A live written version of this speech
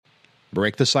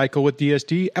Break the Cycle with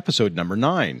DSD, episode number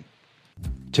 9.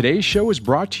 Today's show is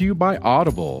brought to you by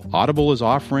Audible. Audible is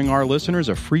offering our listeners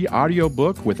a free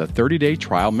audiobook with a 30-day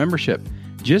trial membership.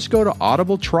 Just go to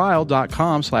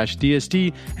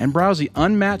audibletrial.com/DSD and browse the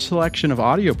unmatched selection of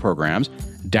audio programs,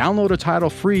 download a title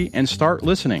free, and start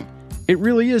listening. It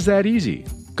really is that easy.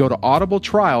 Go to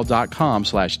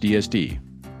audibletrial.com/DSD.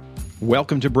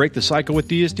 Welcome to Break the Cycle with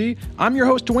DSD. I'm your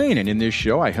host, Dwayne, and in this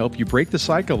show, I help you break the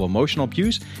cycle of emotional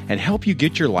abuse and help you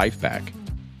get your life back.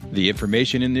 The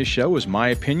information in this show is my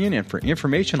opinion and for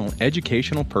informational and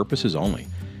educational purposes only.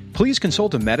 Please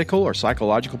consult a medical or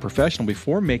psychological professional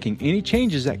before making any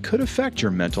changes that could affect your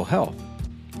mental health.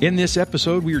 In this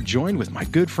episode, we are joined with my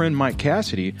good friend Mike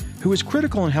Cassidy, who was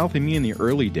critical in helping me in the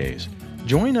early days.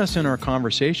 Join us in our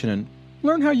conversation and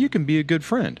learn how you can be a good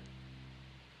friend.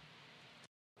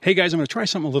 Hey guys, I'm going to try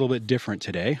something a little bit different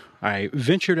today. I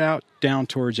ventured out down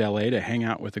towards LA to hang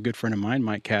out with a good friend of mine,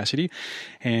 Mike Cassidy,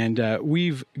 and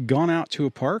we've gone out to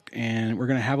a park and we're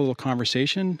going to have a little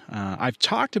conversation. I've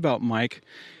talked about Mike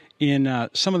in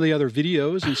some of the other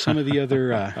videos and some of the other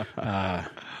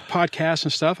podcasts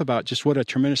and stuff about just what a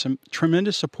tremendous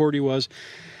support he was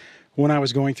when I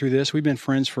was going through this. We've been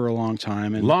friends for a long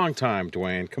time. Long time,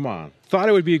 Dwayne. Come on. Thought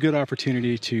it would be a good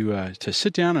opportunity to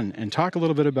sit down and talk a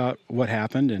little bit about what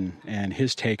happened and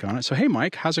his take on it. So, hey,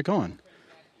 Mike, how's it going?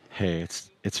 Hey,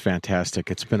 it's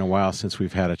fantastic. It's been a while since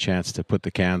we've had a chance to put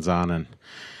the cans on and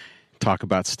talk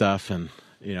about stuff. And,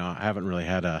 you know, I haven't really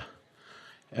had a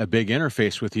big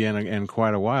interface with you in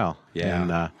quite a while. Yeah, and,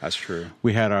 that's true.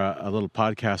 We had a little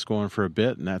podcast going for a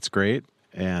bit, and that's great.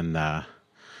 And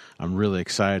I'm really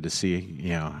excited to see,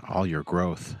 you know, all your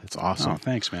growth. It's awesome. Oh,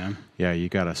 thanks, man. Yeah, you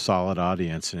got a solid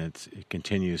audience, and it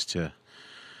continues to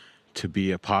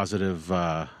be a positive,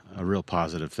 a real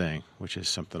positive thing, which is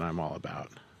something I'm all about.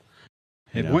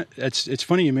 It's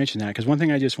funny you mention that, because one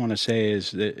thing I just want to say is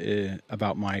that,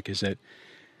 about Mike is that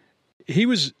he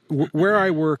was where I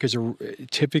work is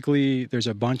typically there's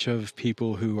a bunch of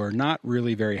people who are not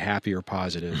really very happy or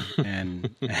positive, and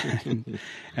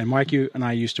Mike, you and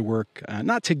I used to work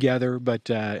not together, but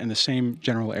in the same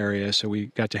general area, so we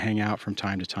got to hang out from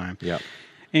time to time. Yeah.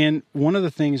 And one of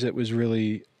the things that was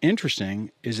really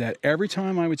interesting is that every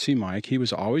time I would see Mike, he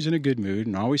was always in a good mood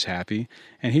and always happy.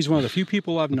 And he's one of the few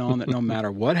people I've known that no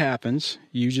matter what happens,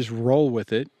 you just roll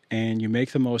with it and you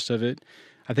make the most of it.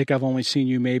 I think I've only seen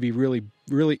you maybe really,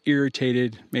 really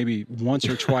irritated maybe once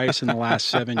or twice in the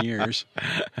last 8 years.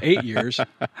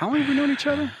 How long have we known each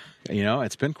other? You know,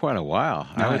 it's been quite a while.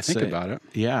 I think about it.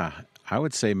 Yeah, I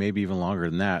would say maybe even longer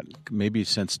than that. Maybe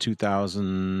since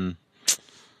 2000.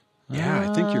 Yeah,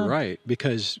 I think you're right,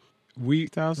 because we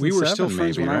were still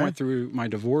friends when I went through my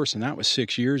divorce, and that was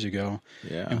 6 years ago.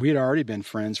 Yeah, and we had already been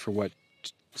friends for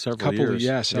several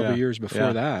years. Several years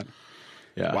before that.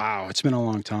 Yeah. Wow, it's been a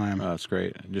long time. Oh, that's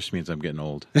great. It just means I'm getting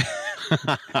old.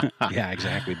 Yeah,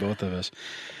 exactly. Both of us.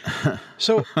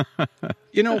 So,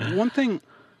 you know, one thing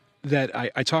that I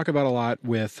talk about a lot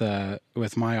with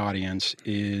my audience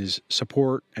is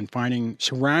support and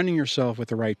surrounding yourself with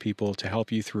the right people to help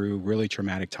you through really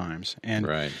traumatic times. And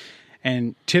right.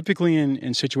 And typically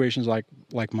in situations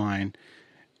like mine,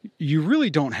 you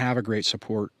really don't have a great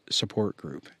support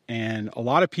group. And a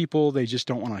lot of people, they just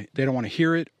don't want to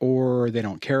hear it, or they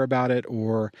don't care about it,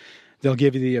 or they'll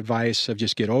give you the advice of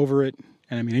just get over it.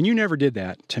 And I mean, and you never did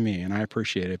that to me, and I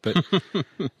appreciate it.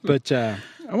 But I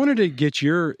wanted to get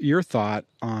your thought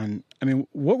on, I mean,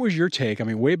 what was your take? I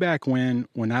mean, way back when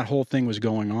that whole thing was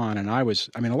going on, and a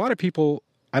lot of people,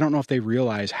 I don't know if they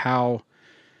realize how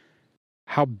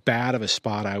bad of a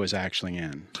spot I was actually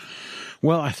in.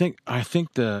 Well, I think one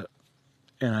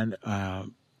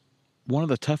of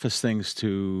the toughest things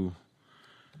to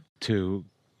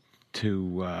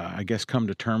I guess come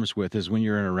to terms with is when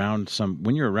you're around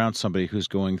somebody who's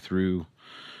going through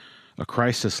a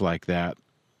crisis like that.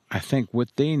 I think what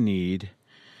they need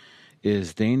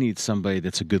is somebody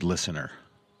that's a good listener.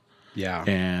 Yeah.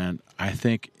 And I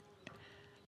think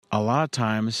a lot of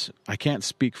times, I can't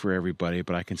speak for everybody,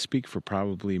 but I can speak for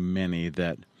probably many,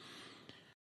 that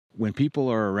when people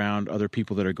are around other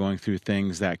people that are going through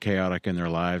things that chaotic in their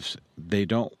lives, they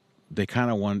want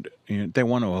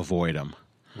to avoid them.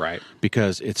 Right.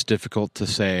 Because it's difficult to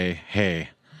say, hey,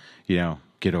 you know,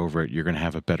 get over it. You're going to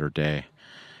have a better day.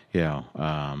 You know,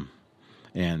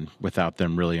 and without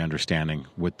them really understanding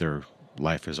what their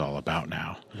life is all about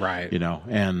now. Right. You know,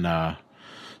 and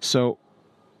so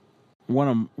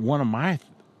one of my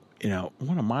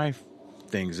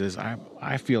things is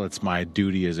I feel it's my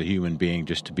duty as a human being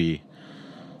just to be,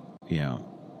 you know,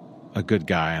 a good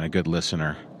guy and a good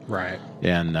listener. Right.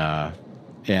 And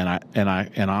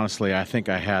honestly, I think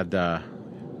I had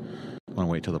Want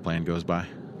to wait till the plane goes by?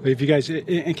 If you guys,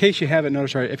 in case you haven't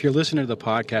noticed, right, if you're listening to the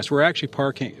podcast, we're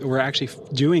actually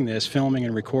doing this, filming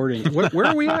and recording. Where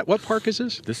are we at? What park is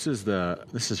this? This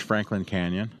is Franklin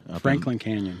Canyon.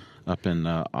 Canyon. Up in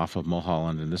off of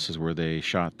Mulholland, and this is where they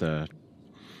shot the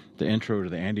intro to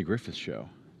the Andy Griffith Show.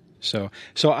 So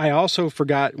I also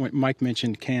forgot when Mike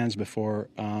mentioned cans before.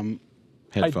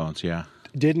 Headphones, yeah.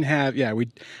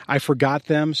 I forgot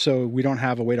them, so we don't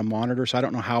have a way to monitor. So I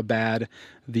don't know how bad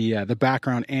the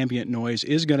background ambient noise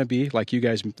is going to be. Like you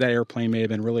guys, that airplane may have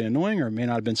been really annoying, or it may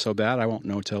not have been so bad. I won't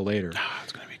know till later.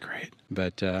 It's going to be great.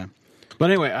 But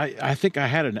anyway, I think I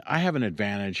have an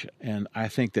advantage, and I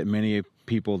think that many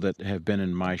people that have been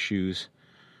in my shoes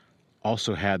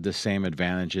also had the same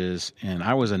advantages. And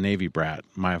I was a Navy brat.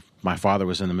 My father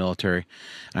was in the military,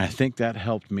 and I think that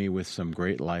helped me with some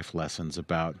great life lessons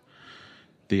about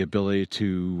the ability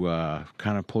to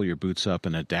kind of pull your boots up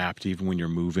and adapt even when you're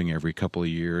moving every couple of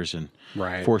years, and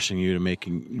forcing you to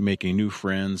making new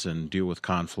friends and deal with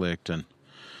conflict,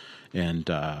 and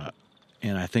I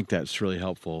think that's really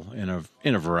helpful in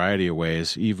a variety of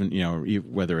ways, even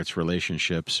whether it's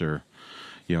relationships or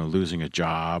losing a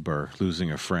job or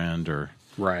losing a friend or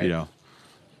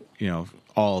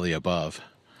all of the above.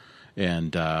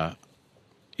 And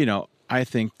I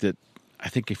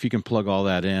think if you can plug all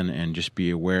that in and just be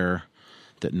aware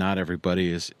that not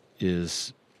everybody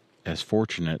is as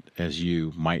fortunate as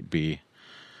you might be.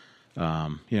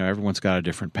 Everyone's got a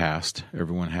different past.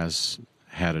 Everyone has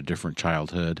had a different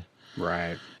childhood.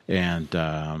 Right. And,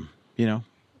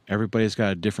 everybody's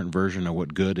got a different version of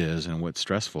what good is and what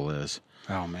stressful is.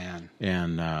 Oh, man.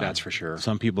 And that's for sure.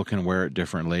 Some people can wear it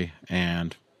differently.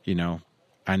 And,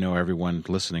 I know everyone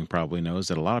listening probably knows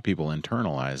that a lot of people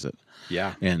internalize it.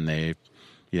 Yeah. And they...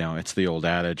 it's the old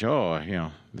adage,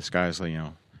 this guy's like,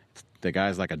 the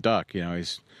guy's like a duck,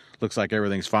 he's looks like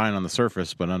everything's fine on the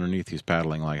surface, but underneath he's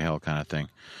paddling like hell kind of thing.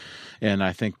 And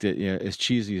I think that, as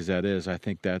cheesy as that is, I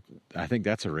think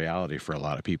that's a reality for a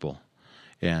lot of people.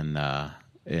 And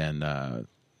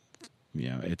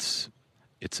it's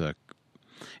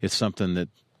something that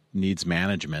needs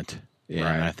management.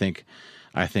 And I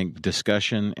think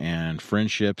discussion and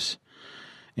friendships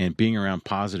and being around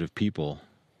positive people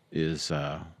is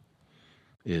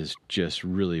just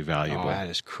really valuable. Oh, that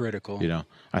is critical.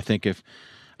 I think if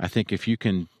you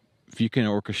can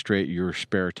orchestrate your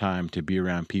spare time to be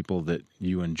around people that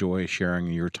you enjoy sharing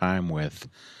your time with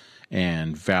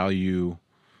and value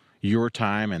your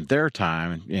time and their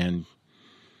time, and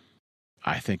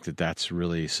I think that that's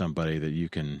really somebody that you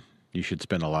should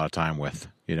spend a lot of time with.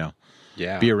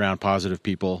 Yeah. Be around positive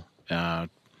people. Yeah,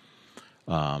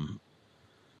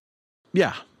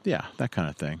 that kind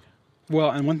of thing. Well,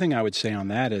 and one thing I would say on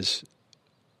that is,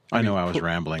 I know I was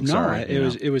rambling. No, sorry.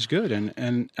 It was good,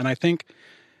 and I think,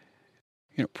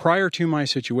 prior to my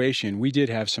situation, we did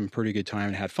have some pretty good time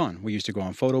and had fun. We used to go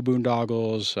on photo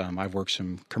boondoggles. I've worked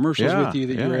some commercials with you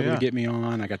that you were able to get me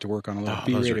on. I got to work on a little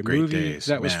B-rated movie. Days.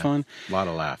 That was fun. A lot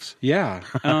of laughs. Yeah.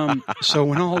 So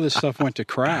when all this stuff went to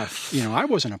crap, I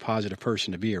wasn't a positive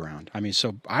person to be around. I mean,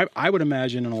 so I would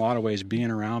imagine in a lot of ways being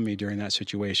around me during that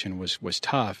situation was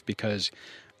tough because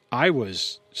I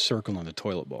was circling the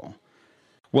toilet bowl.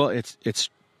 Well, it's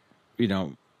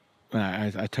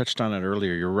I touched on it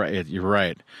earlier. You're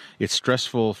right. It's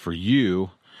stressful for you,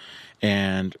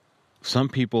 and some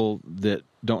people that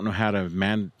don't know how to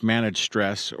manage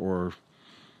stress or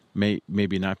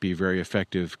maybe not be very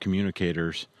effective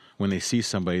communicators, when they see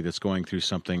somebody that's going through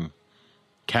something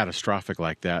catastrophic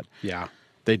like that,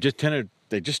 they just tend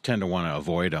to want to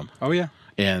avoid them. Oh yeah,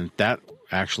 and that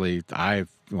actually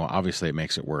obviously it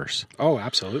makes it worse. Oh,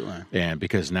 absolutely. And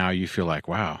because now you feel like,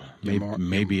 wow,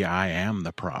 maybe I am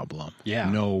the problem. Yeah.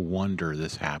 No wonder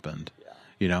this happened.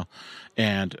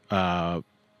 And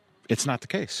it's not the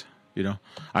case.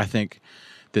 I think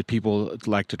that people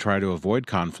like to try to avoid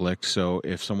conflict. So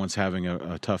if someone's having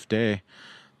a tough day,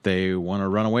 they want to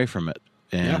run away from it.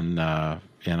 And I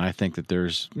think that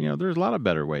there's a lot of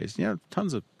better ways.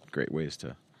 Tons of great ways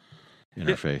to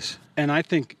interface. And I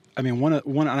think, one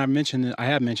and I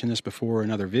have mentioned this before in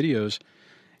other videos,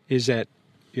 is that,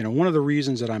 one of the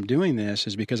reasons that I'm doing this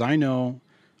is because I know,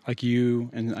 like you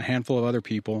and a handful of other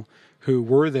people who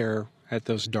were there at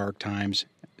those dark times,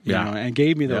 and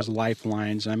gave me those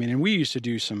lifelines. And we used to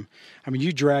do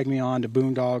you dragged me on to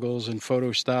boondoggles and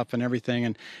photo stuff and everything.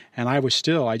 And I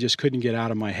just couldn't get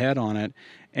out of my head on it.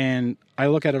 And I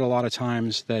look at it a lot of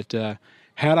times that,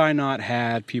 had I not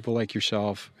had people like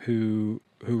yourself who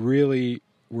really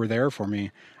were there for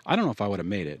me, I don't know if I would have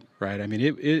made it, right?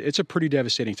 It's a pretty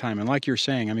devastating time. And like you're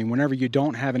saying, whenever you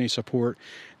don't have any support,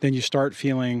 then you start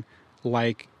feeling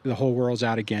like the whole world's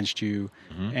out against you,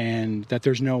 and that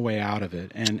there's no way out of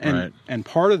it. And Right. and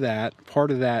part of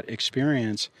that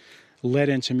experience led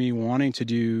into me wanting to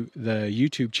do the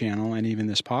YouTube channel and even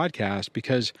this podcast,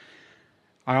 because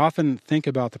I often think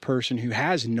about the person who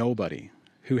has nobody,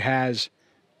 who has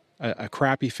a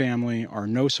crappy family or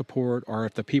no support, or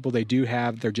if the people they do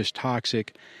have, they're just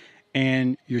toxic,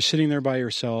 and you're sitting there by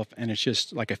yourself, and it's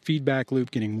just like a feedback loop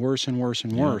getting worse and worse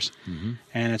and worse.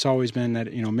 And it's always been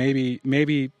that,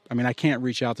 maybe, I mean, I can't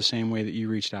reach out the same way that you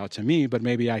reached out to me, but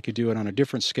maybe I could do it on a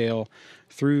different scale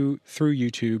through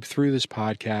YouTube, through this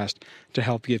podcast, to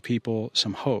help give people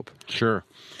some hope. Sure.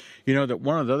 That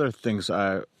one of the other things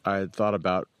I had thought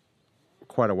about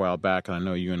quite a while back, and I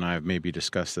know you and I have maybe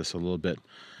discussed this a little bit,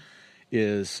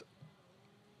 is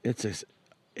it's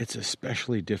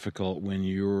especially difficult when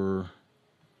you're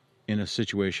in a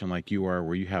situation like you are,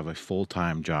 where you have a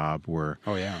full-time job, where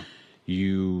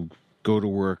you go to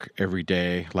work every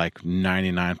day, like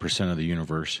 99% of the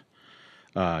universe.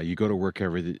 You go to work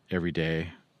every day,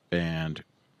 and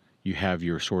you have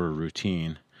your sort of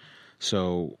routine.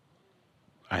 So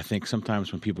I think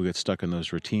sometimes when people get stuck in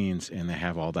those routines and they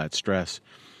have all that stress,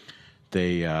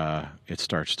 it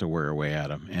starts to wear away at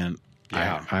them. And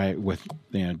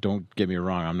don't get me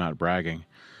wrong, I'm not bragging,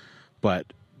 but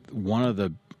one of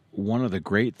the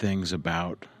great things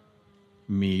about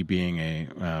me being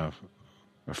a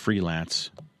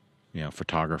freelance,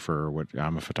 photographer,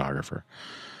 I'm a photographer,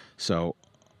 so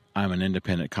I'm an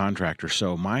independent contractor.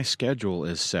 So my schedule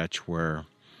is such where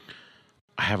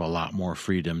I have a lot more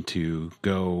freedom to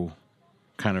go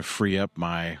kind of free up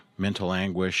my mental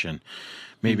anguish, and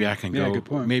maybe I can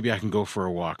go for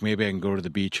a walk. Maybe I can go to the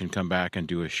beach and come back and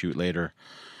do a shoot later,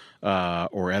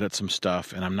 or edit some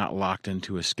stuff. And I'm not locked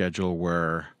into a schedule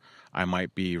where I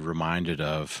might be reminded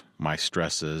of my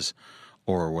stresses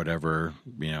or whatever,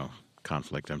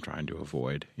 conflict I'm trying to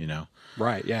avoid,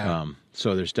 Right. Yeah.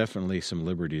 So there's definitely some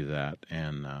liberty to that.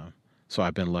 And, so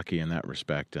I've been lucky in that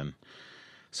respect. And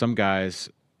some guys,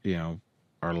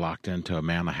 are locked into,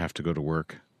 man, I have to go to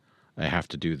work. I have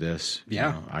to do this.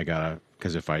 I gotta,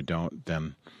 because if I don't,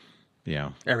 then,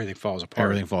 everything falls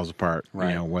apart.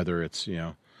 Right. Whether it's,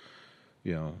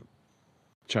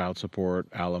 child support,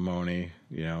 alimony,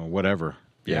 whatever.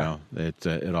 Yeah.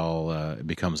 It all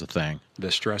becomes a thing. The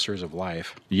stressors of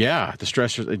life. Yeah, the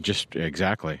stressors, just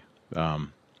exactly.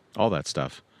 All that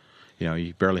stuff.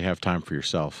 You barely have time for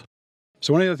yourself.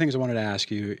 So one of the things I wanted to ask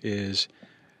you is,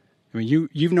 I mean,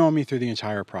 you've known me through the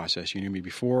entire process. You knew me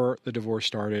before the divorce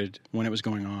started, when it was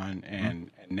going on, and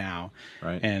now.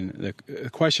 Right. And the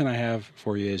question I have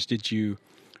for you is,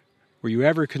 were you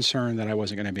ever concerned that I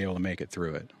wasn't going to be able to make it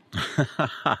through it?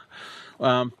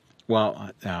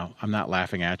 Well, no, I'm not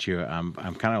laughing at you. I'm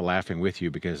kind of laughing with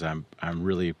you, because I'm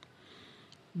really,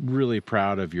 really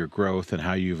proud of your growth and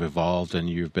how you've evolved, and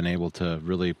you've been able to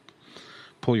really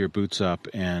pull your boots up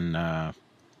and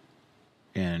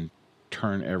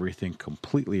turn everything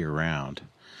completely around.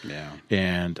 Yeah.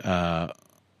 And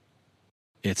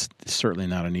it's certainly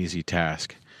not an easy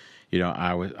task.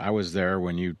 I was there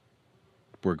when you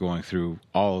were going through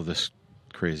all of this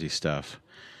crazy stuff,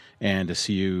 and to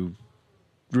see you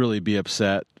really be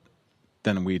upset,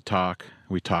 then we'd talk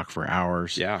for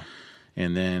hours. Yeah.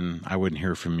 And then I wouldn't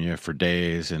hear from you for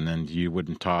days, and then you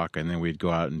wouldn't talk, and then we'd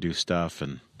go out and do stuff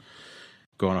and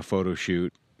go on a photo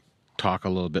shoot, talk a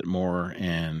little bit more,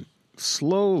 and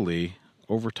slowly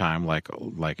over time,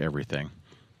 like everything,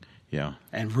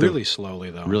 and really slowly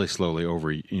though, really slowly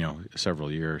over,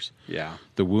 several years. Yeah.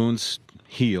 The wounds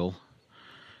heal.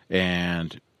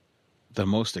 And the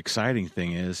most exciting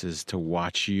thing is to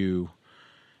watch you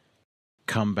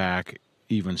come back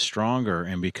even stronger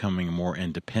and becoming more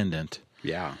independent.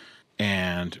 Yeah.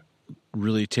 And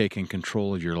really taking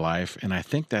control of your life. And I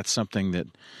think that's something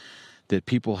that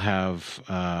people have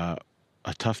a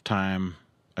tough time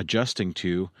adjusting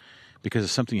to, because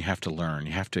it's something you have to learn.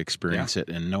 You have to experience it,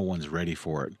 and no one's ready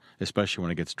for it, especially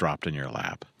when it gets dropped in your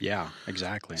lap. Yeah,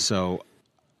 exactly. So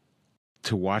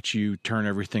to watch you turn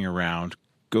everything around,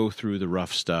 go through the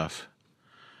rough stuff,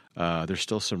 there's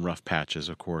still some rough patches,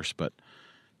 of course, but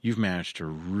you've managed to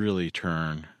really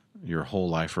turn your whole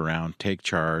life around, take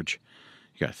charge.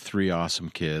 You got 3 awesome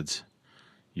kids.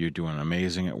 You're doing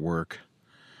amazing at work.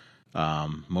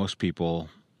 Most people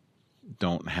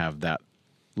don't have that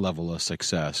level of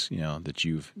success, that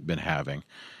you've been having.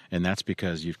 And that's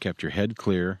because you've kept your head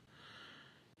clear,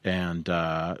 and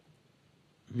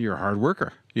you're a hard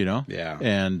worker, Yeah.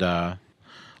 And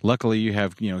luckily you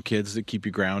have, kids that keep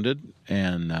you grounded.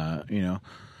 And,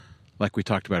 like we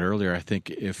talked about earlier, I think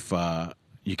if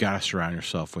you got to surround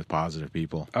yourself with positive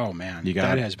people. Oh man,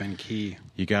 that has been key.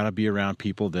 You got to be around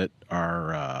people that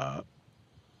are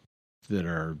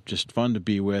just fun to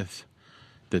be with,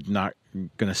 that not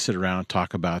going to sit around and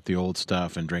talk about the old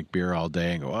stuff and drink beer all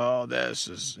day and go, oh, this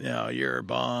is, you're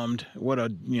bummed. What a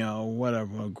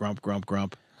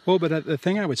grump. Well, but the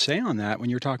thing I would say on that, when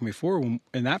you were talking before,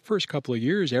 in that first couple of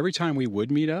years, every time we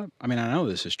would meet up, I mean, I know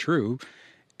this is true,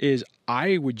 is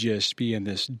I would just be in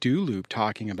this do loop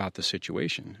talking about the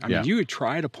situation. I mean, you would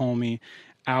try to pull me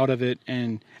out of it,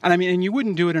 and I mean, and you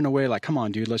wouldn't do it in a way like, come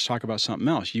on, dude, let's talk about something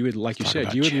else. You would, like you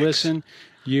said, you would listen,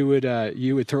 you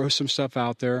would throw some stuff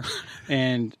out there,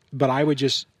 but I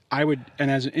would,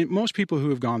 and most people who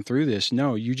have gone through this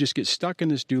know, you just get stuck in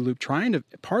this do loop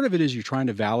part of it is you're trying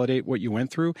to validate what you went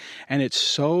through, and it's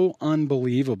so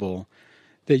unbelievable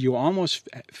that you almost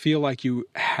feel like you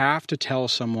have to tell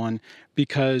someone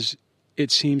because it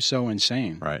seems so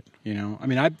insane. Right. I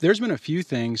mean, there's been a few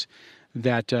things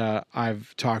that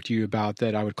I've talked to you about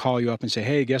that I would call you up and say,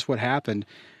 hey, guess what happened?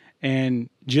 And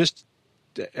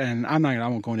I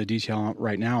won't go into detail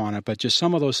right now on it, but just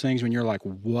some of those things when you're like,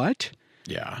 what?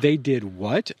 Yeah. They did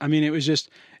what? I mean, it was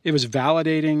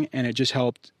validating, and it just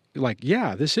helped, like,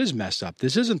 yeah, this is messed up.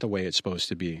 This isn't the way it's supposed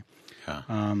to be. Yeah.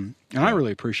 And I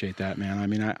really appreciate that, man. I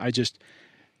mean, I just,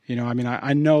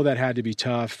 I know that had to be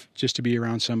tough just to be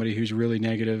around somebody who's really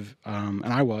negative. And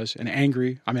I was, and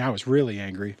angry. I mean, I was really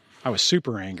angry. I was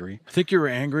super angry. I think you were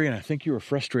angry, and I think you were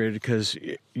frustrated because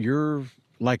you're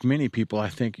like many people. I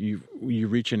think you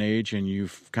reach an age and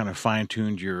you've kind of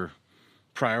fine-tuned your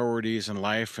priorities in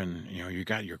life, and you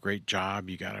got your great job,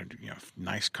 you got a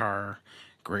nice car,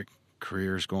 great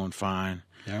career's going fine.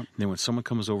 Yeah. And then when someone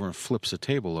comes over and flips a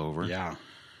table over,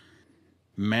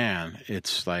 man,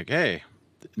 it's like, hey,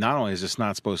 not only is this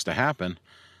not supposed to happen,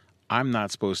 I'm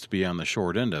not supposed to be on the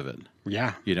short end of it.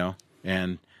 Yeah.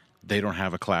 And they don't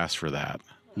have a class for that.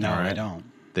 No, right? I don't.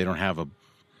 They don't have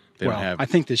I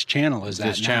think this channel is that.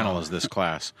 This channel is this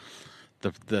class.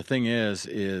 The thing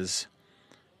is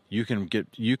you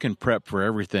can prep for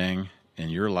everything in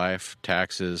your life,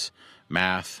 taxes,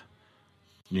 math,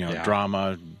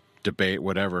 drama, debate,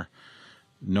 whatever.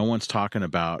 No one's talking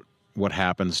about what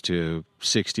happens to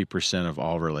 60% of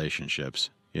all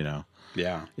relationships,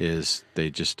 is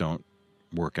they just don't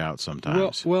work out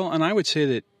sometimes. Well, and I would say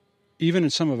that even in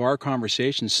some of our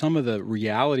conversations, some of the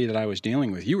reality that I was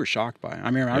dealing with, you were shocked by.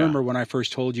 I mean, I remember when I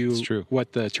first told you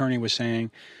what the attorney was saying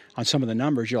on some of the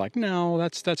numbers, you're like, no,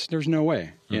 that's there's no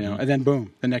way, and then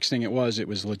boom, the next thing it was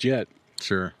legit.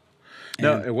 Sure.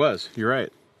 No, it was. You're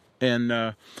right.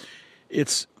 And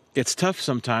it's tough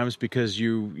sometimes because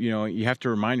you have to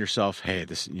remind yourself, hey,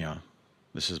 this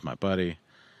is my buddy.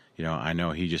 I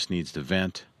know he just needs to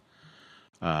vent.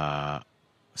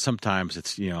 Sometimes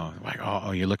it's like,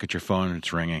 oh, you look at your phone and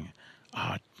it's ringing.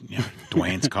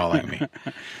 Dwayne's calling me.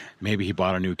 Maybe he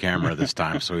bought a new camera this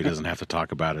time, so he doesn't have to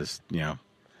talk about his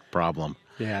problem.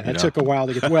 Yeah, that took a while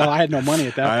to get. Well, I had no money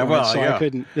at that point, I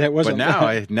couldn't. That wasn't.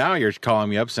 But now you're calling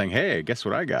me up saying, "Hey, guess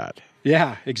what I got?"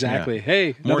 Yeah, exactly. Yeah.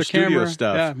 Hey, more studio camera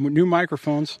stuff. Yeah, new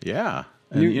microphones. Yeah,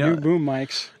 new boom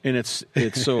mics. And it's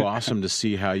so awesome to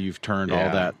see how you've turned all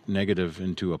that negative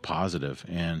into a positive,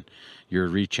 and you're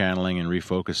rechanneling and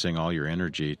refocusing all your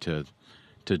energy to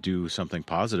do something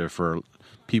positive for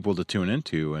people to tune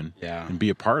into and be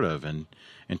a part of and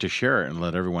to share it and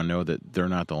let everyone know that they're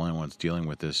not the only ones dealing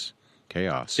with this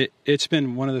chaos. It's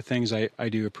been one of the things I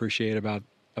do appreciate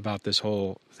about this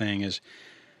whole thing is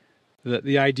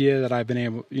the idea that I've been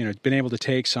able to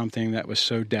take something that was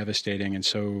so devastating and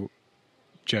so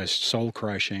just soul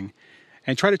crushing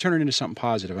and try to turn it into something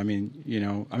positive. I mean,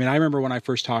 I remember when I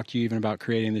first talked to you even about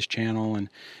creating this channel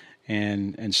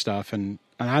and stuff, and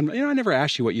I never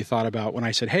asked you what you thought about when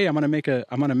I said, "Hey, I'm going to make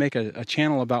a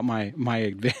channel about my my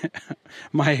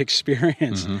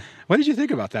experience." Mm-hmm. What did you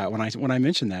think about that when I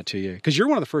mentioned that to you? Because you're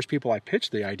one of the first people I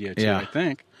pitched the idea to. I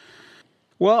think.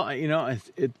 Well,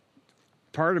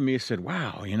 part of me said,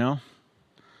 "Wow,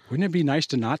 wouldn't it be nice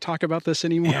to not talk about this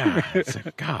anymore?" Yeah, it's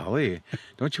like, golly,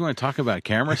 don't you want to talk about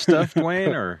camera stuff,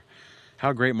 Dwayne, or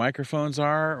how great microphones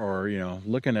are, or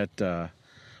looking at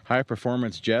high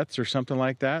performance jets or something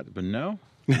like that? But no,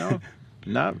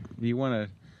 not. You want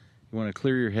to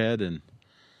clear your head and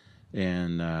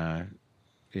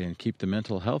keep the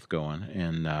mental health going.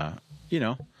 And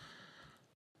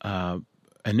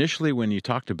initially when you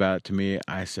talked about it to me,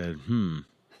 I said,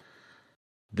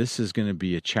 this is going to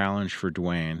be a challenge for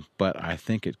Dwayne, but I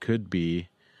think it could be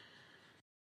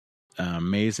an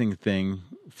amazing thing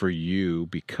for you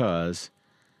because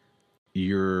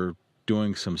you're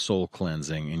doing some soul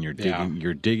cleansing and you're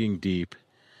digging deep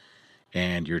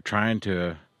and you're trying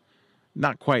to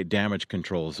not quite damage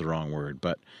control is the wrong word,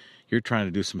 but you're trying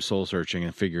to do some soul searching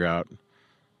and figure out,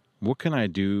 what can I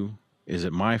do? Is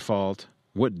it my fault?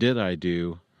 What did I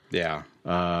do? Yeah.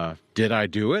 Did I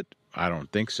do it? I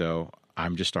don't think so.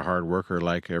 I'm just a hard worker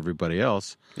like everybody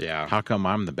else. Yeah. How come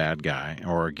I'm the bad guy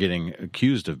or getting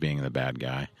accused of being the bad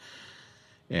guy?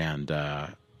 And I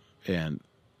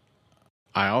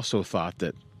also thought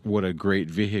that what a great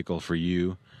vehicle for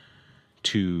you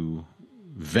to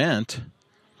vent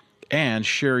and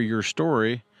share your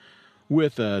story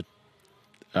with a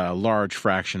large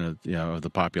fraction of of the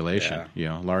population.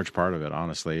 Large part of it.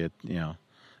 Honestly,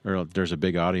 there's a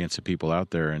big audience of people out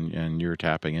there, and you're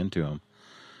tapping into them.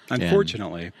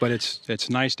 Unfortunately, but it's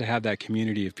nice to have that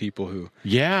community of people who.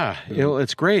 Yeah,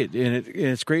 it's great, and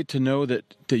it's great to know that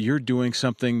you're doing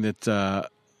something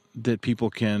that people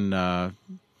can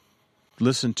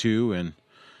listen to, and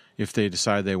if they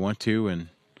decide they want to,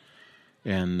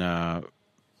 and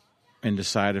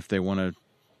decide if they want to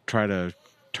try to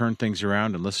turn things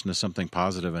around and listen to something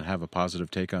positive and have a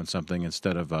positive take on something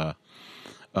instead of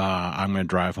I'm going to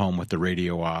drive home with the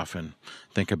radio off and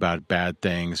think about bad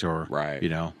things or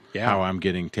how I'm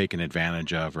getting taken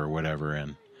advantage of or whatever.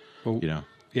 And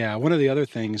yeah, one of the other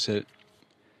things that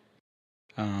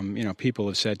people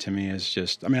have said to me is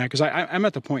just, because I'm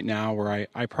at the point now where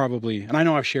I probably, and I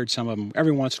know I've shared some of them.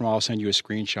 Every once in a while I'll send you a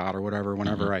screenshot or whatever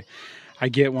whenever I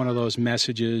get one of those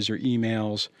messages or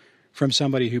emails from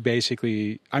somebody who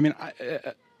basically, not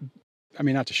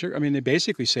to sure. They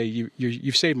basically say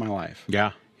you've saved my life.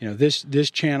 Yeah.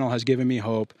 This channel has given me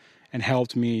hope and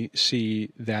helped me see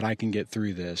that I can get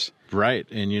through this. Right.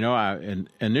 And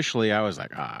initially I was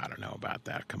like, I don't know about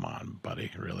that. Come on,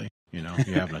 buddy. Really? You're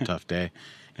having a tough day.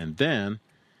 And then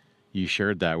you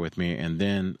shared that with me, and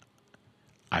then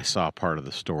I saw part of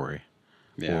the story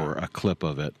or a clip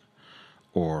of it,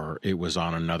 or it was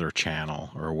on another channel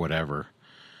or whatever.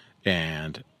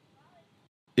 And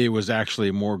it was actually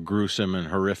more gruesome and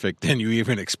horrific than you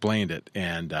even explained it.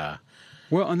 And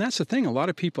and that's the thing. A lot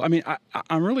of people.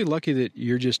 I'm really lucky that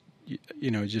you're just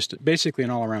basically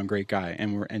an all around great guy,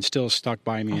 and still stuck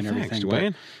by me and everything. Thanks,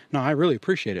 Dwayne. No, I really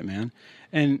appreciate it, man.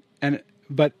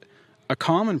 But a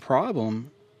common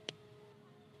problem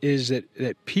is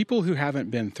that people who haven't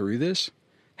been through this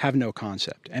have no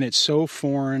concept, and it's so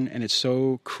foreign and it's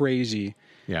so crazy.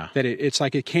 Yeah. That it's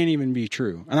like it can't even be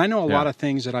true. And I know a lot of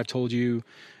things that I've told you,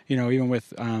 even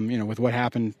with with what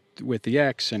happened with the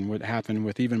ex and what happened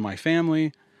with even my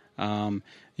family,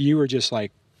 you were just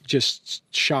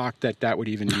shocked that would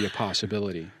even be a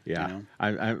possibility. Yeah.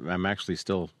 I'm actually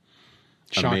still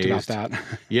shocked amazed about that.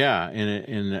 Yeah,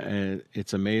 and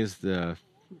it's amazed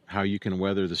how you can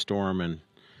weather the storm and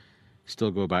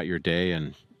still go about your day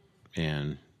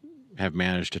and have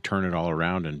managed to turn it all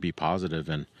around and be positive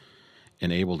and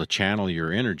able to channel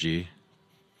your energy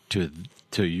to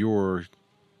your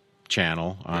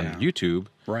channel on YouTube,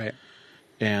 right?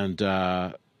 And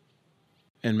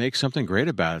make something great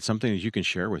about it, something that you can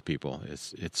share with people.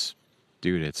 It's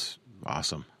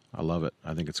awesome. I love it.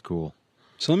 I think it's cool.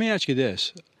 So let me ask you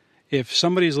this: if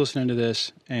somebody's listening to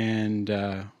this and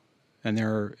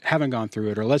they haven't gone through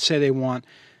it, or let's say they want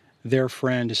their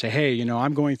friend to say, hey,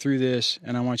 I'm going through this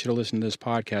and I want you to listen to this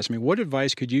podcast. What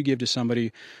advice could you give to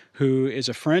somebody who is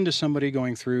a friend to somebody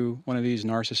going through one of these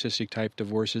narcissistic type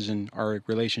divorces and our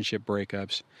relationship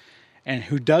breakups, and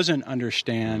who doesn't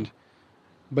understand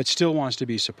but still wants to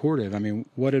be supportive?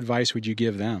 What advice would you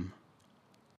give them?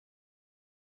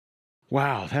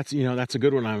 Wow, that's a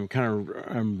good one. I'm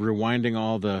rewinding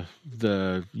all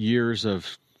the years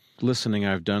of listening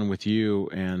I've done with you,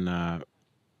 and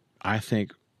I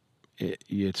think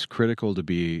it's critical to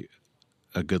be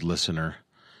a good listener,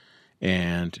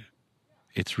 and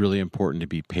it's really important to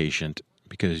be patient,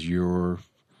 because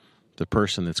the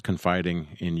person that's confiding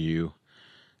in you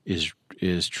is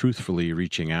truthfully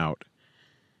reaching out,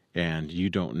 and you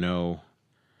don't know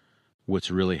what's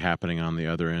really happening on the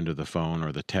other end of the phone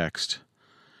or the text.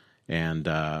 And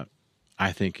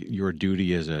I think your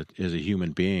duty as a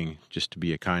human being, just to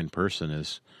be a kind person,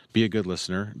 is be a good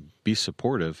listener, be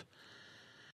supportive,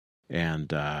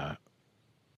 and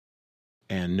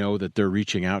know that they're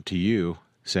reaching out to you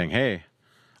saying, hey,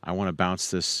 I want to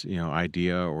bounce this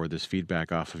idea or this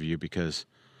feedback off of you because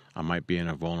I might be in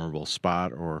a vulnerable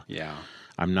spot, or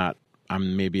I'm not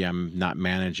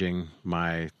managing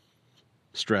my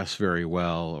stress very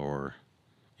well, or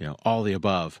all the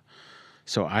above.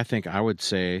 So I think I would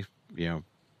say,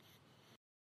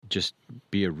 just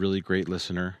be a really great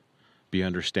listener, be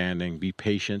understanding, be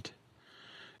patient,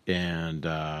 and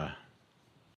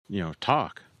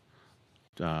talk.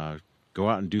 Go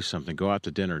out and do something. Go out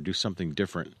to dinner. Do something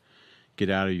different. Get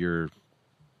out of your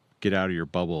get out of your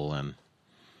bubble and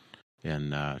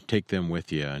take them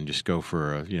with you, and just go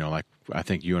for like I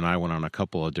think you and I went on a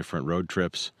couple of different road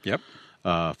trips. Yep.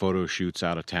 Photo shoots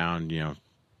out of town,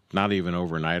 not even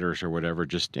overnighters or whatever.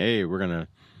 Just, hey, we're going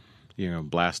to,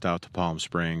 blast out to Palm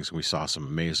Springs. We saw some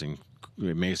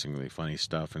amazingly funny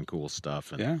stuff and cool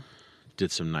stuff, and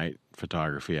did some night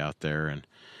photography out there, and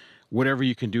whatever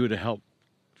you can do to help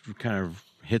kind of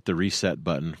hit the reset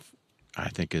button, I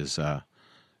think is a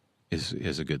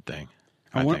good thing.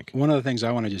 One of the things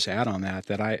I want to just add on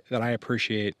that I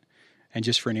appreciate, and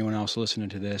just for anyone else listening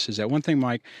to this, is that one thing,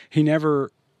 Mike, he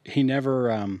never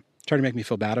tried to make me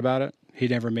feel bad about it. He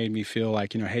never made me feel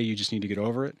like, hey, you just need to get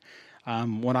over it.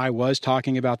 When I was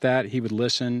talking about that, he would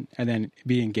listen and then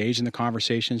be engaged in the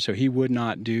conversation. So he would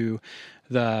not do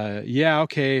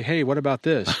okay, hey, what about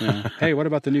this? Hey, what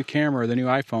about the new camera or the new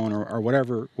iPhone or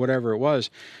whatever it was?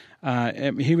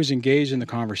 He was engaged in the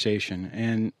conversation.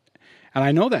 And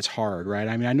I know that's hard, right?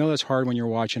 I mean, I know that's hard when you're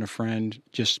watching a friend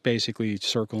just basically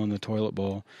circle in the toilet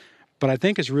bowl. But I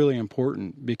think it's really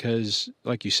important because,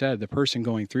 like you said, the person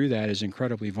going through that is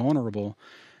incredibly vulnerable.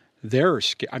 They're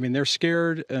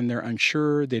scared and they're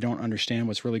unsure. They don't understand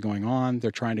what's really going on.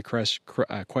 They're trying to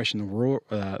question the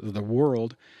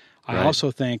world. Right. I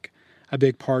also think a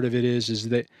big part of it is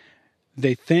that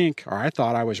they think, or I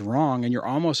thought I was wrong, and you're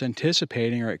almost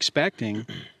anticipating or expecting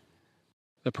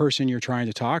the person you're trying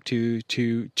to talk to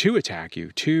attack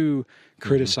you, to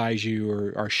criticize you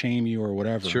or shame you or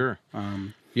whatever. Sure.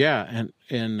 Yeah,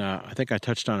 and I think I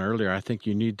touched on earlier. I think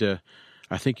you need to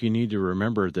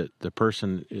remember that the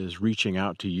person is reaching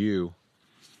out to you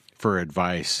for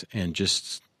advice and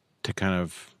just to kind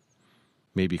of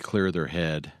maybe clear their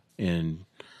head, and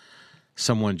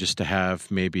someone just to have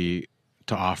maybe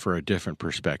to offer a different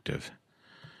perspective.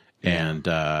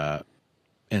 Yeah.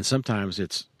 And sometimes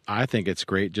I think it's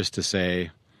great just to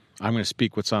say, I'm going to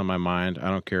speak what's on my mind. I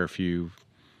don't care if you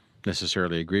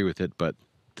necessarily agree with it, but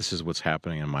this is what's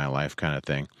happening in my life, kind of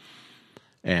thing.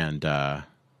 And I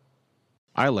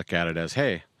look at it as,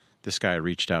 hey, this guy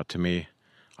reached out to me.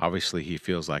 Obviously, he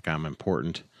feels like I'm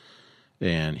important,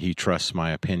 and he trusts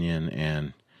my opinion,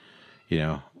 and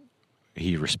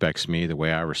he respects me the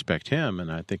way I respect him.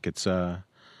 And I think it's an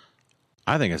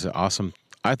awesome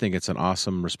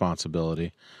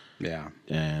responsibility. Yeah.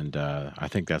 And I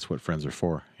think that's what friends are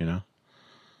for,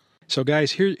 So,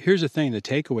 guys, here's the thing. The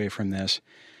takeaway from this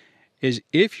is,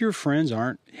 if your friends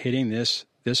aren't hitting this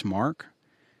mark,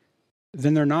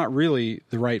 then they're not really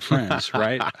the right friends,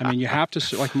 right? I mean, you have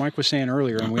to, like Mike was saying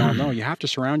earlier, and we all know, you have to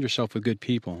surround yourself with good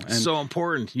people. And so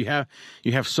important. You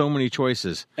have so many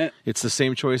choices. It's the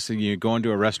same choice that you go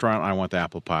into a restaurant. I want the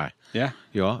apple pie. Yeah.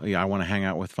 I want to hang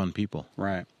out with fun people.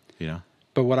 Right.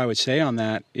 But what I would say on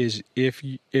that is, if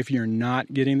you're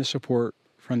not getting the support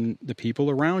from the people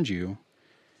around you,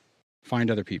 find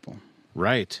other people.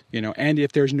 Right. And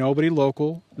if there's nobody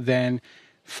local, then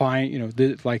find,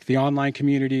 like the online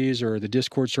communities or the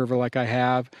Discord server like I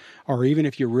have, or even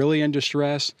if you're really in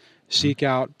distress, seek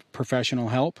out professional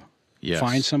help. Yes.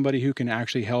 Find somebody who can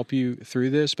actually help you through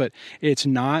this. But it's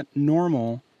not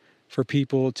normal for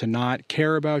people to not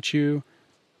care about you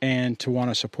and to want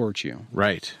to support you.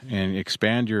 Right. And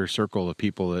expand your circle of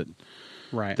people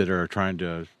that are trying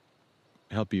to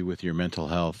help you with your mental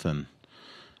health, and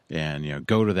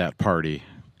go to that party,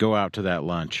 go out to that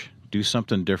lunch, do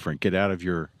something different, get out of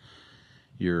your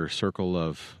circle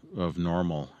of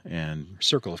normal and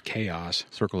circle of chaos.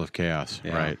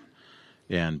 Yeah. Right.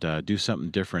 And do something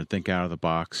different, think out of the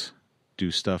box, do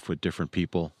stuff with different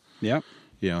people. Yep.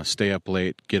 Stay up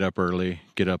late, get up early,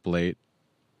 get up late.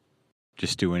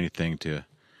 Just do anything to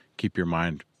keep your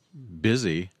mind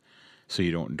busy so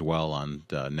you don't dwell on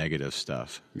the negative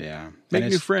stuff. Yeah. Make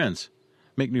new friends.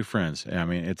 I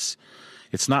mean, it's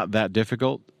not that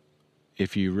difficult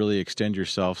if you really extend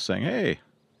yourself, saying, hey,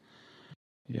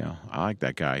 I like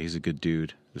that guy. He's a good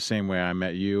dude. The same way I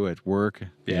met you at work.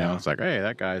 Yeah. It's like, hey, I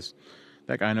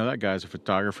know that guy's a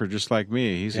photographer just like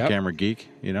me. He's a camera geek,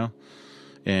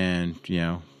 And,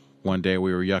 one day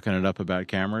we were yucking it up about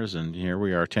cameras, and here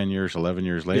we are 10 years, 11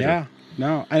 years later. Yeah.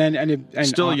 No. And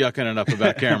still yucking it up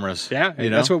about cameras. Yeah.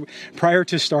 That's what, prior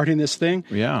to starting this thing,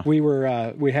 yeah, we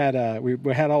were, we had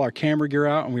all our camera gear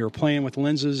out, and we were playing with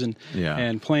lenses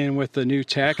and playing with the new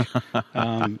tech.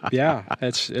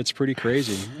 It's pretty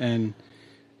crazy. And,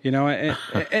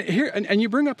 and you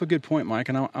bring up a good point, Mike,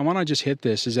 and I want to just hit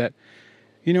this, is that,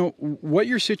 what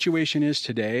your situation is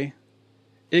today,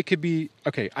 it could be,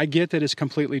 okay, I get that it's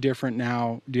completely different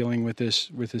now dealing with this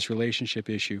relationship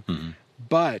issue,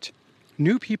 but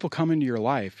new people come into your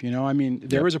life,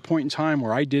 there was a point in time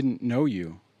where I didn't know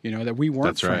you, that we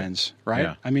weren't friends, right?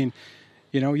 Yeah. I mean,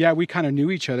 yeah, we kind of knew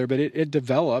each other, but it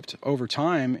developed over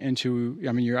time into,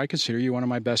 I mean, I consider you one of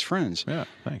my best friends. Yeah,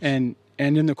 thanks. And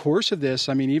in the course of this,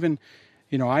 I mean, even,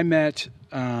 I met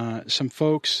some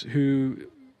folks who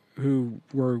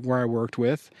were where I worked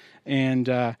with, and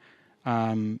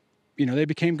they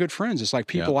became good friends. It's like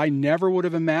people I never would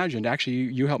have imagined. Actually,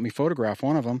 you helped me photograph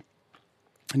one of them.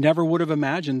 I never would have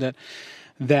imagined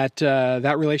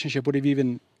that relationship would have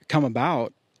even come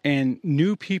about. And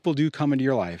new people do come into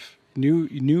your life.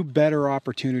 New better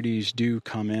opportunities do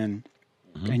come in,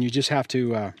 and you just have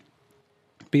to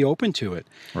be open to it.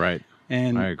 Right.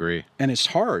 And I agree. And it's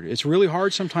hard. It's really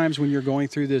hard sometimes when you're going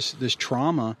through this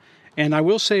trauma. And I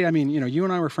will say, I mean, you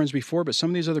and I were friends before, but some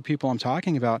of these other people I'm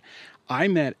talking about, I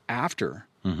met after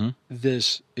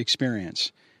this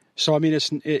experience. So I mean,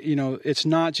 it's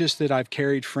not just that I've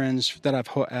carried friends that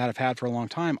I've had for a long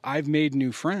time. I've made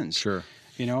new friends. Sure.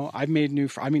 I've made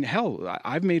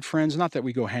I've made friends, not that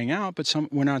we go hang out, but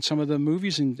went on some of the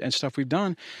movies and stuff we've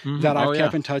done that I've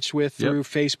kept in touch with through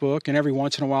Facebook, and every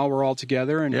once in a while we're all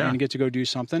together and get to go do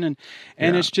something. And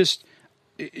it's just,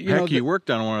 you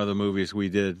worked on one of the movies we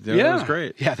did. That was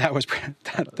great. Yeah,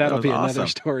 that'll be another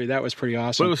story. That was pretty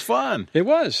awesome. But it was fun. It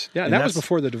was. Yeah, that was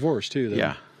before the divorce too, though.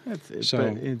 Yeah. But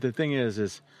the thing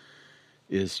is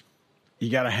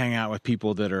you got to hang out with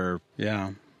people that are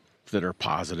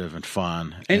positive and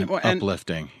fun and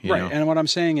uplifting. You know? And what I'm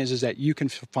saying is that you can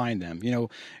find them.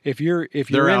 If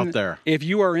they're out there. If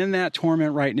you are in that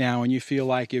torment right now and you feel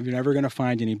like you're never going to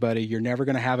find anybody, you're never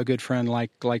going to have a good friend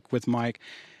like with Mike.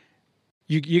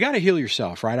 You got to heal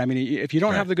yourself, right? I mean, if you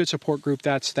don't have the good support group,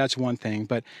 that's one thing.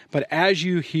 But as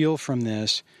you heal from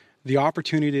this, the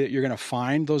opportunity that you're going to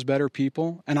find those better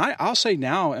people, and I'll say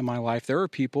now in my life, there are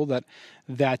people that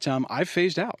I've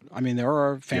phased out. I mean, there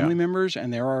are family members,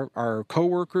 and there are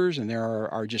coworkers, and there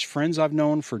are just friends I've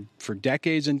known for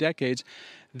decades and decades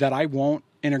that I won't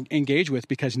engage with,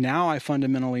 because now I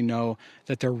fundamentally know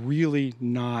that they're really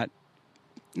not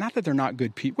that they're not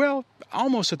good people. Well,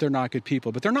 almost that they're not good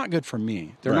people, but they're not good for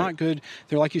me. They're not good.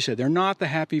 They're, like you said, they're not the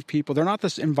happy people. They're not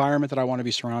this environment that I want to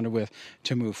be surrounded with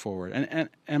to move forward.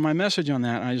 And my message on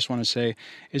that, I just want to say,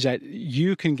 is that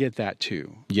you can get that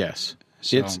too. Yes.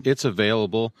 So, it's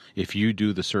available if you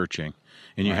do the searching,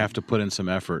 and you have to put in some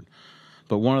effort.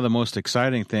 But one of the most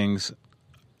exciting things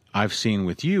I've seen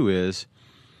with you is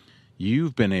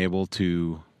you've been able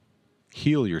to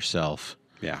heal yourself,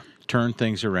 turn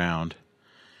things around,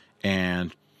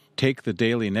 and take the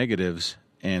daily negatives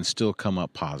and still come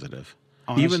up positive.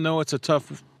 Even though it's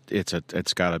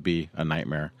it's got to be a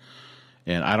nightmare.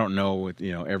 And I don't know,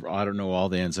 I don't know all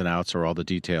the ins and outs or all the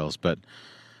details, but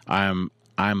I'm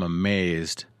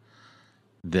amazed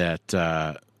that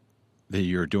that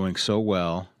you're doing so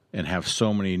well and have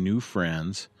so many new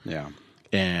friends. Yeah.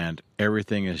 And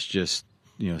everything is just,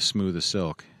 smooth as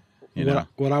silk.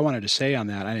 What I wanted to say on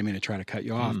that, I didn't mean to try to cut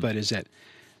you off, but is that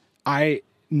I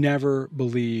never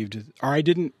believed, or I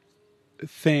didn't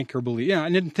think or believe, I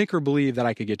didn't think or believe that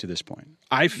I could get to this point.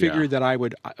 I figured that I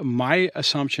would, my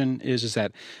assumption is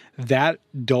that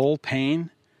dull pain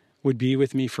would be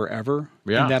with me forever,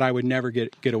 and that I would never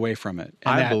get away from it.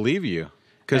 And I believe you,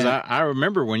 because I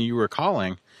remember when you were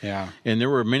calling, and there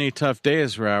were many tough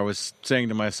days where I was saying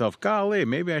to myself, golly,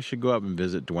 maybe I should go up and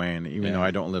visit Dwayne, even though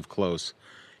I don't live close.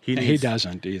 He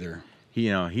doesn't either.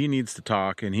 He needs to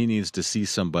talk, and he needs to see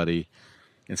somebody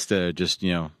instead of just,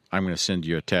 I'm going to send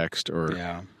you a text or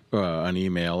an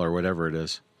email or whatever it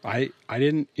is. I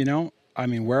didn't,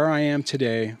 where I am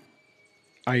today,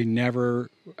 I never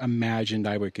imagined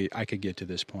I could get to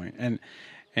this point.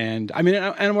 And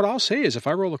what I'll say is, if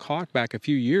I roll the clock back a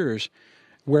few years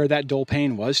where that dull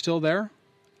pain was still there,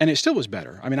 and it still was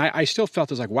better. I mean, I still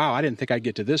felt like, wow, I didn't think I'd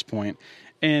get to this point.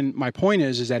 And my point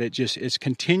is that it's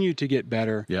continued to get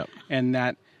better. Yep. And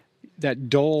that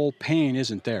dull pain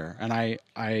isn't there. And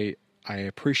I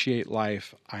appreciate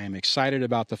life. I am excited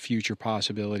about the future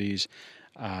possibilities.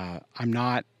 I'm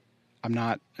not,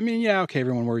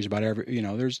 everyone worries about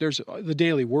there's the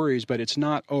daily worries, but it's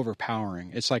not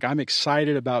overpowering. It's like, I'm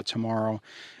excited about tomorrow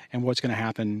and what's going to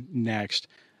happen next.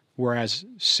 Whereas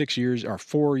 6 years or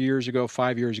 4 years ago,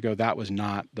 5 years ago, that's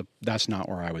not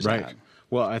where I was at.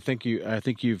 Well, I think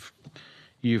you've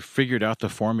figured out the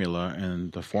formula,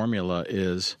 and the formula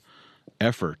is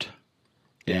effort.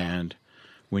 And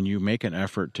when you make an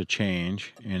effort to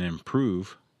change and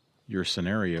improve your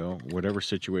scenario, whatever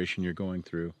situation you're going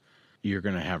through, you're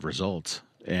going to have results.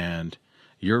 And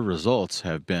your results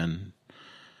have been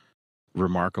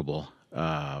remarkable,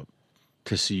 to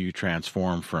see you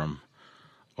transform from,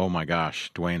 oh my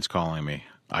gosh, Dwayne's calling me,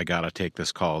 I got to take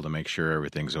this call to make sure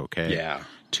everything's okay. Yeah.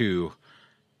 To,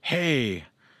 hey,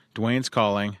 Dwayne's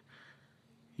calling,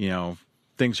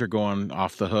 things are going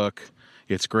off the hook.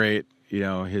 It's great.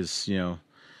 His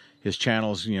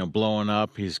channel's, blowing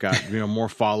up. He's got, more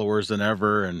followers than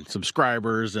ever and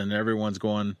subscribers, and everyone's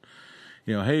going,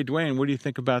 hey, Dwayne, what do you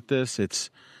think about this? It's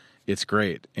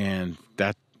great. And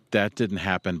that didn't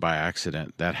happen by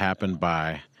accident. That happened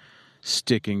by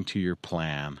sticking to your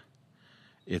plan.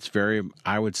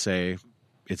 I would say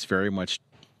it's very much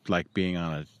like being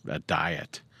on a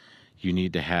diet. You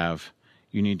need to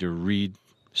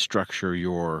restructure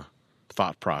your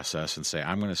thought process and say,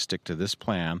 I'm going to stick to this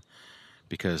plan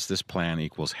because this plan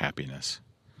equals happiness.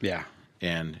 Yeah.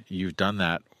 And you've done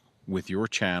that with your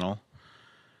channel,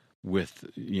 with,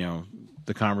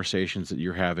 the conversations that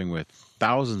you're having with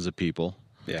thousands of people.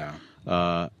 Yeah.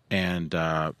 And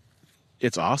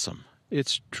it's awesome.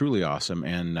 It's truly awesome.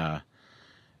 And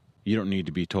you don't need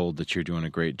to be told that you're doing a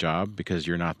great job, because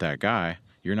you're not that guy.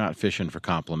 You're not fishing for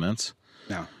compliments.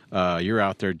 No. You're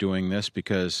out there doing this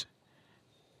because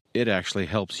it actually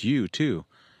helps you too.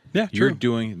 Yeah,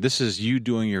 true. This is you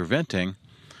doing your venting,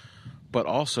 but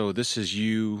also this is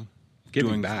you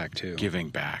Giving back too. Giving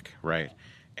back, right?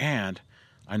 And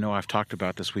I know I've talked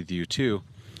about this with you too,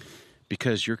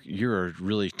 because you're a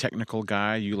really technical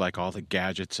guy. You like all the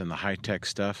gadgets and the high-tech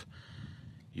stuff.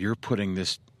 You're putting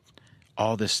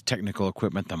all this technical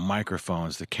equipment, the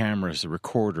microphones, the cameras, the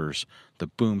recorders, the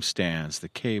boom stands, the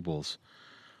cables,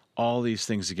 all these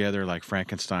things together like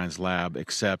Frankenstein's lab,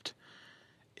 except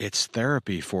it's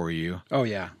therapy for you. Oh,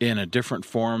 yeah. In a different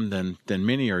form than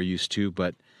many are used to,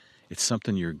 but it's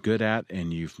something you're good at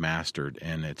and you've mastered,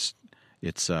 and it's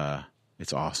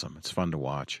awesome. It's fun to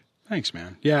watch. Thanks,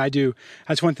 man. Yeah, I do.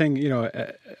 That's one thing,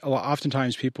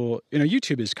 oftentimes people,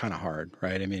 YouTube is kind of hard,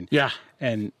 right? I mean, yeah.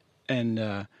 And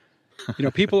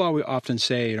people often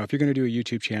say, if you're going to do a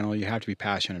YouTube channel, you have to be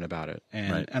passionate about it.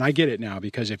 And Right. and I get it now,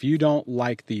 because if you don't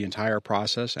like the entire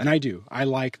process, and I do, I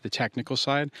like the technical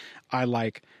side, I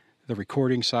like the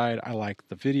recording side, I like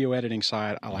the video editing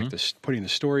side, I like putting the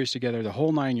stories together, the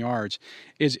whole 9 yards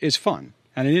is fun.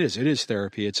 And it is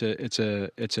therapy. If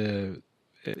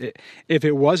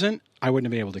it wasn't, I wouldn't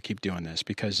have been able to keep doing this,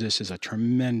 because this is a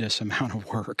tremendous amount of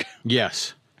work.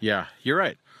 Yes. Yeah, you're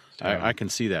right. So, I can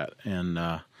see that.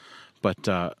 And, but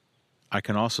I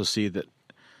can also see that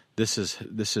this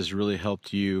has really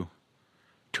helped you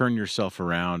turn yourself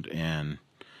around and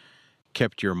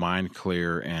kept your mind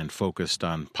clear and focused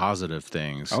on positive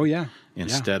things. Oh, yeah.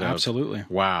 Instead of, absolutely.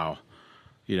 Wow,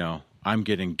 I'm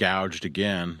getting gouged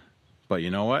again. But you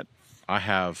know what? I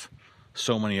have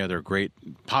so many other great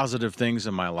positive things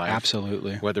in my life.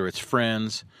 Absolutely. Whether it's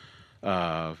friends,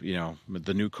 the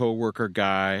new coworker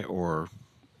guy, or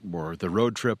the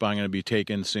road trip I'm going to be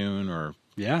taking soon, or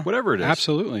whatever it is.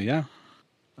 Absolutely, yeah.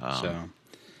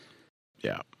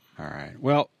 Yeah. All right.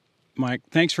 Well, Mike,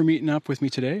 thanks for meeting up with me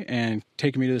today and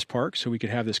taking me to this park so we could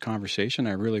have this conversation.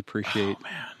 I really appreciate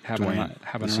having an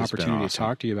opportunity to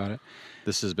talk to you about it.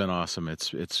 This has been awesome.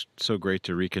 It's so great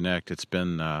to reconnect. It's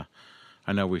been, I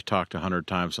know we've talked 100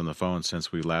 times on the phone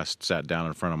since we last sat down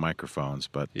in front of microphones,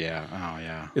 but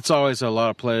yeah. It's always a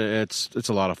lot of it's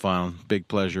a lot of fun, big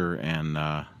pleasure,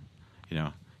 and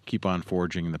keep on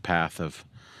forging the path of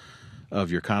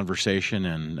your conversation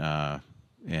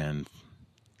and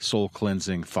soul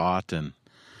cleansing thought, and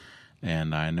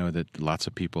I know that lots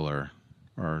of people are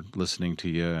listening to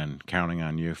you and counting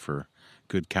on you for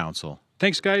good counsel.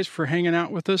 Thanks, guys, for hanging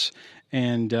out with us,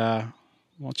 and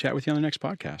we'll chat with you on the next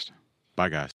podcast. Bye,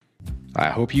 guys. I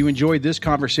hope you enjoyed this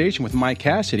conversation with Mike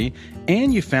Cassidy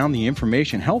and you found the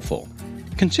information helpful.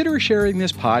 Consider sharing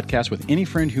this podcast with any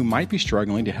friend who might be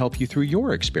struggling to help you through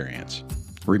your experience.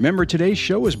 Remember, today's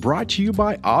show is brought to you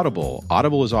by Audible.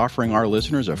 Audible is offering our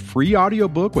listeners a free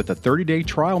audiobook with a 30-day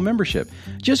trial membership.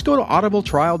 Just go to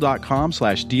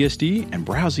audibletrial.com/DSD and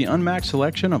browse the unmatched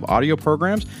selection of audio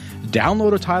programs,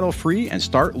 download a title free, and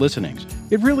start listening.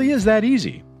 It really is that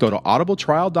easy. Go to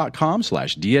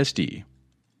audibletrial.com/DSD.